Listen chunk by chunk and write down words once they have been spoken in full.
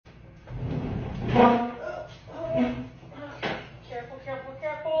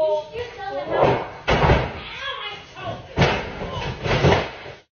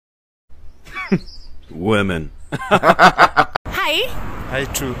Women. Hi. Hi,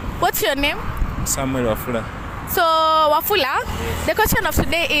 true. What's your name? Samuel Wafula. So, Wafula, the question of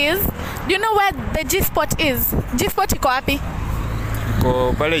today is, do you know where the G-spot is? G-spot iko wapi?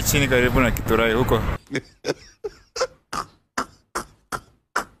 Iko pale chini karibu na Kiturai huko.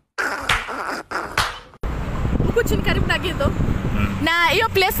 Huko chini karibu na Githo? Na hiyo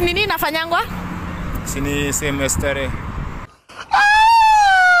place nini inafanyangwa? Sini sehemu ya starehe.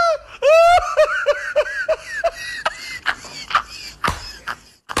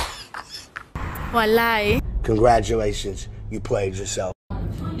 Walai. Congratulations, you played yourself.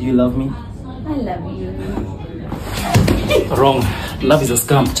 Do you love me? I love you. Wrong. Love is a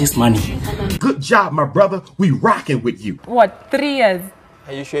scam. Chase money. Good job, my brother. We rocking with you. What, 3 years?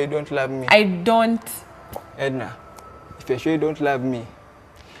 Are you sure you don't love me? I don't. Edna, if you're sure you don't love me,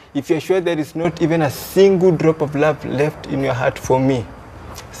 if you're sure there is not even a single drop of love left in your heart for me,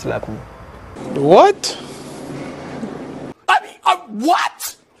 slap me. What? I mean,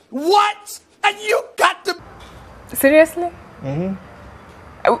 what? What? And you got to... Seriously? Mm-hmm.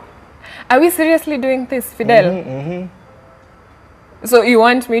 Are we seriously doing this, Fidel? Mm-hmm. So you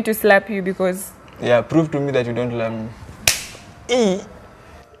want me to slap you because... Yeah, prove to me that you don't love me.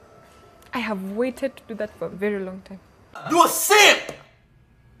 I have waited to do that for a very long time. You a simp!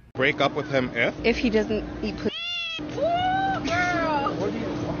 Break up with him if? If he doesn't eat pussy.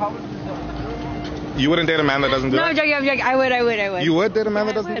 You wouldn't date a man that doesn't do No, it? I'm joking, I'm joking. I would. You would date a man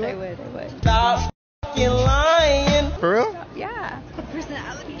that doesn't do it? I would. Stop fucking lying. For real? Yeah.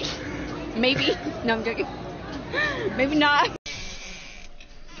 Personality. Maybe. No, I'm joking. Maybe not.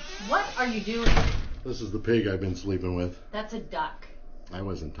 What are you doing? This is the pig I've been sleeping with. That's a duck. I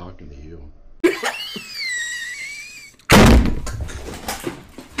wasn't talking to you.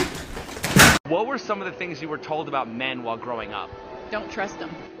 What were some of the things you were told about men while growing up? Don't trust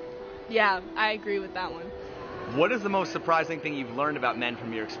them. Yeah, I agree with that one. What is the most surprising thing you've learned about men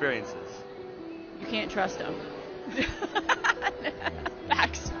from your experiences? You can't trust them.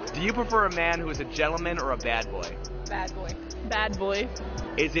 Facts. Do you prefer a man who is a gentleman or a bad boy? Bad boy. Bad boy.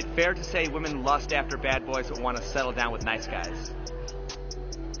 Is it fair to say women lust after bad boys but want to settle down with nice guys?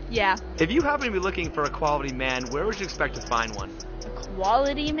 Yeah. If you happen to be looking for a quality man, where would you expect to find one? A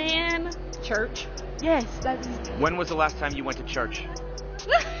quality man? Church. Yes, that's... When was the last time you went to church?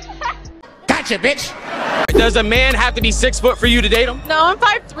 Gotcha, bitch! Does a man have to be 6 foot for you to date him? No, I'm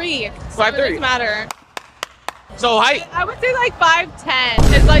 5'3". 5'3"? It doesn't matter. So height? I would say like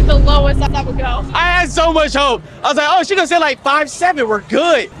 5'10" is like the lowest that would go. I had so much hope. I was like, oh, she gonna say like 5'7", we're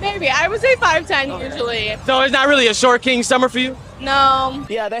good. Maybe, I would say 5'10" usually. So it's not really a short king summer for you? No.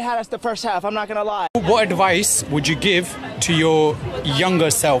 Yeah, they had us the first half, I'm not gonna lie. What advice would you give to your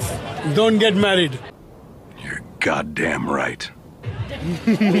younger self? Don't get married. You're goddamn right.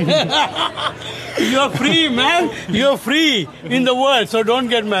 You're free, man. You're free in the world, so don't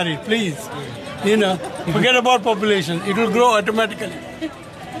get married, please. You know, forget about population. It will grow automatically.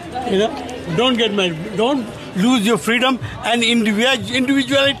 You know, don't get married. Don't lose your freedom and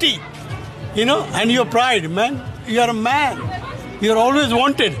individuality. You know, and your pride, man. You're a man. You're always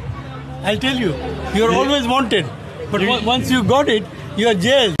wanted. I'll tell you. You're always wanted. But once you got it, you're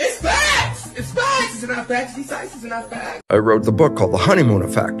jailed. It's facts! It's facts! It's not facts. These facts are not facts. I wrote the book called The Honeymoon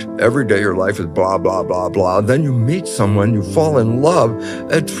Effect. Every day your life is blah, blah, blah, blah. Then you meet someone, you fall in love,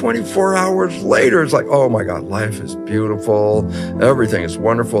 and 24 hours later, it's like, oh my God, life is beautiful. Everything is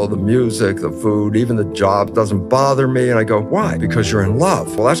wonderful. The music, the food, even the job doesn't bother me. And I go, why? Because you're in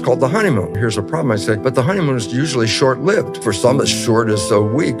love. Well, that's called the honeymoon. Here's a problem. I say, but the honeymoon is usually short-lived. For some, it's short as a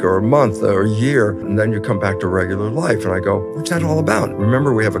week or a month or a year. And then you come back to regular life. And I go, what's that all about?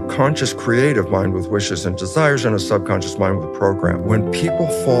 Remember, we have a conscious creative mind with wishes and desires and a subconscious mind with a program. When people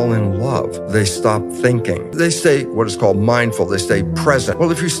fall in love, they stop thinking. They stay what is called mindful. They stay present. Well,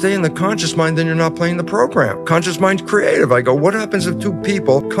 if you stay in the conscious mind, then you're not playing the program. Conscious mind's creative. I go, what happens if two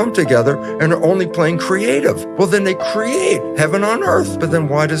people come together and are only playing creative? Well, then they create heaven on earth. But then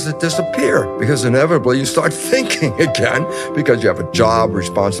why does it disappear? Because inevitably you start thinking again because you have a job,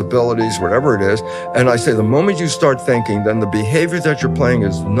 responsibilities, whatever it is. And I say the moment you start thinking, then the behavior that you're playing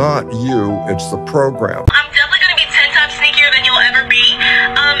is not you, it's the program. I'm definitely going to be 10 times sneakier than you'll ever be.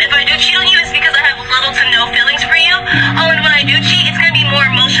 If I do cheat on you, it's because I have little to no feelings for you. And when I do cheat, it's going to be more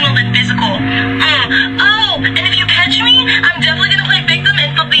emotional than physical. Oh, and if you catch me, I'm definitely going to play victim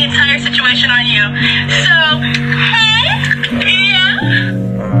and flip the entire situation on you. So,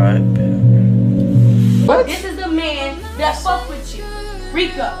 yeah. Alright. What? This is the man that fuck with you.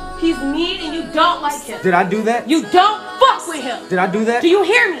 Rika, he's mean and you don't like him. Did I do that? You don't fuck with him. Did I do that? Do you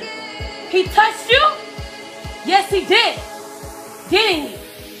hear me? He touched you? Yes, he did. Didn't he?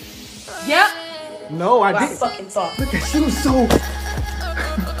 Yep. No, I Well, didn't. fucking thought. Look at you, so.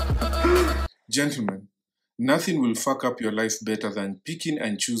 Gentlemen, nothing will fuck up your life better than picking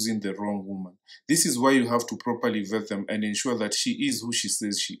and choosing the wrong woman. This is why you have to properly vet them and ensure that she is who she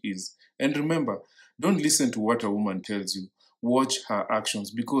says she is. And remember, don't listen to what a woman tells you. Watch her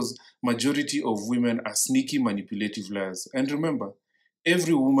actions, because majority of women are sneaky, manipulative liars. And remember,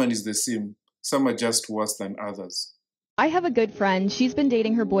 every woman is the same. Some are just worse than others. I have a good friend. She's been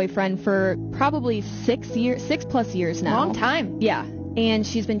dating her boyfriend for probably 6 plus years now. Long time. Yeah. And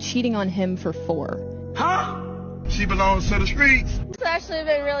she's been cheating on him for 4. Huh? She belongs to the streets. It's actually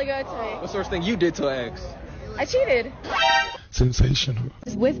been really good to me. What sort of thing you did to an ex? I cheated. Sensational.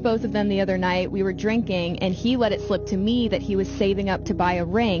 With both of them the other night, we were drinking, and he let it slip to me that he was saving up to buy a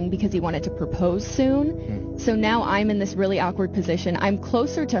ring because he wanted to propose soon. So now I'm in this really awkward position. I'm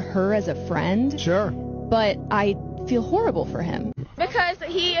closer to her as a friend. Sure. But I feel horrible for him. Because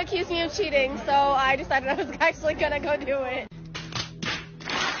he accused me of cheating, so I decided I was actually gonna go do it.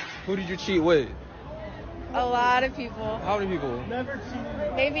 Who did you cheat with? A lot of people. How many people?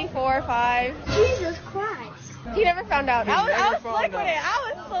 Maybe 4 or 5. Jesus Christ. He never found out. I was slick with it. I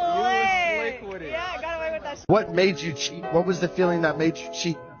was slick with it. Yeah, I got away with that shit. What made you cheat? What was the feeling that made you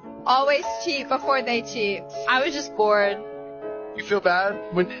cheat? Always cheat before they cheat. I was just bored. You feel bad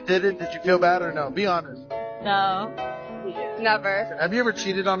when you did it? Did you feel bad or no? Be honest. No. Never. Have you ever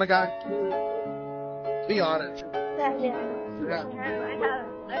cheated on a guy? Be honest. Yeah.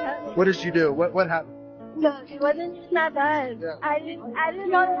 What did you do? What happened? No, it wasn't that bad. Yeah. I didn't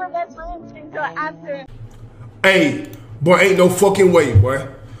know they were best friends until after. Hey, boy, ain't no fucking way, boy.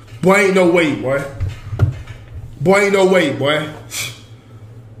 Boy, ain't no way, boy. Boy, ain't no way, boy.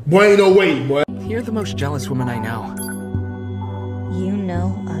 Boy, ain't no way, boy. You're the most jealous woman I know. You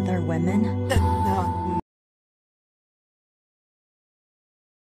know other women?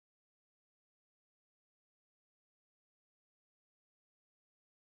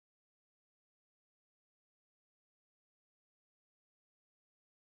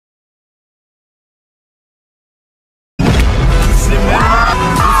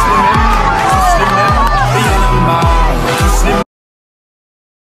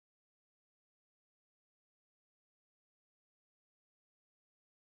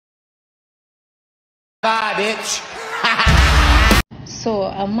 Bye, bitch. So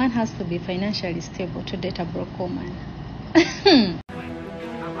a man has to be financially stable to date a broke woman.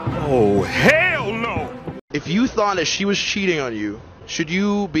 Oh, hell no! If you thought that she was cheating on you, should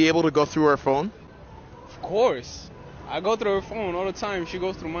you be able to go through her phone? Of course. I go through her phone all the time. She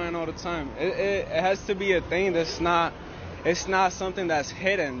goes through mine all the time. It has to be a thing that's not, it's not something that's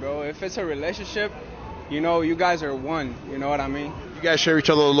hidden, bro. If it's a relationship, you know, you guys are one. You know what I mean? You guys share each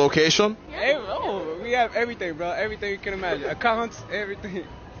other's location? We have everything, bro. Everything you can imagine. Accounts, everything.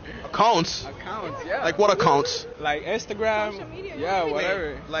 Accounts? Accounts, yeah. Like what accounts? Like Instagram, yeah,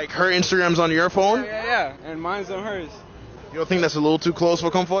 whatever. Like her Instagram's on your phone? Yeah. And mine's on hers. You don't think that's a little too close for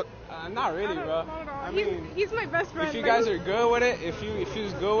comfort? Not really, bro. I mean, he's my best friend. If you guys are good with it, if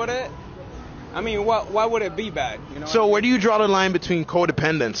you's good with it, I mean, why would it be bad? You know. So where do you draw the line between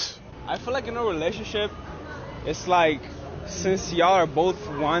codependence? I feel like in a relationship, it's like, since y'all are both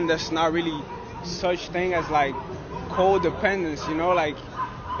one, there's not really such thing as like codependence, you know, like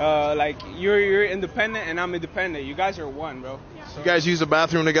you're independent and I'm independent. You guys are one, bro. So you guys use the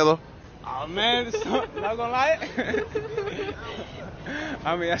bathroom together? Oh man, not gonna lie.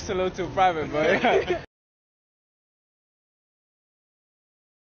 I mean, that's a little too private, but yeah.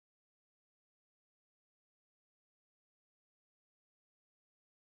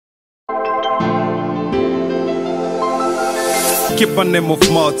 Keep a name of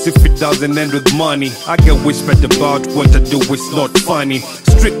mouths if it doesn't end with money. I get whispered about what I do is not funny.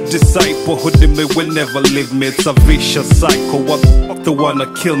 Strict disciplehood in me will never leave me. It's a vicious cycle. What the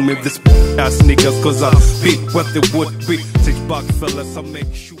wanna kill me? This ass niggas, cause I beat what they would be. Take back fellas, I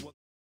make sure.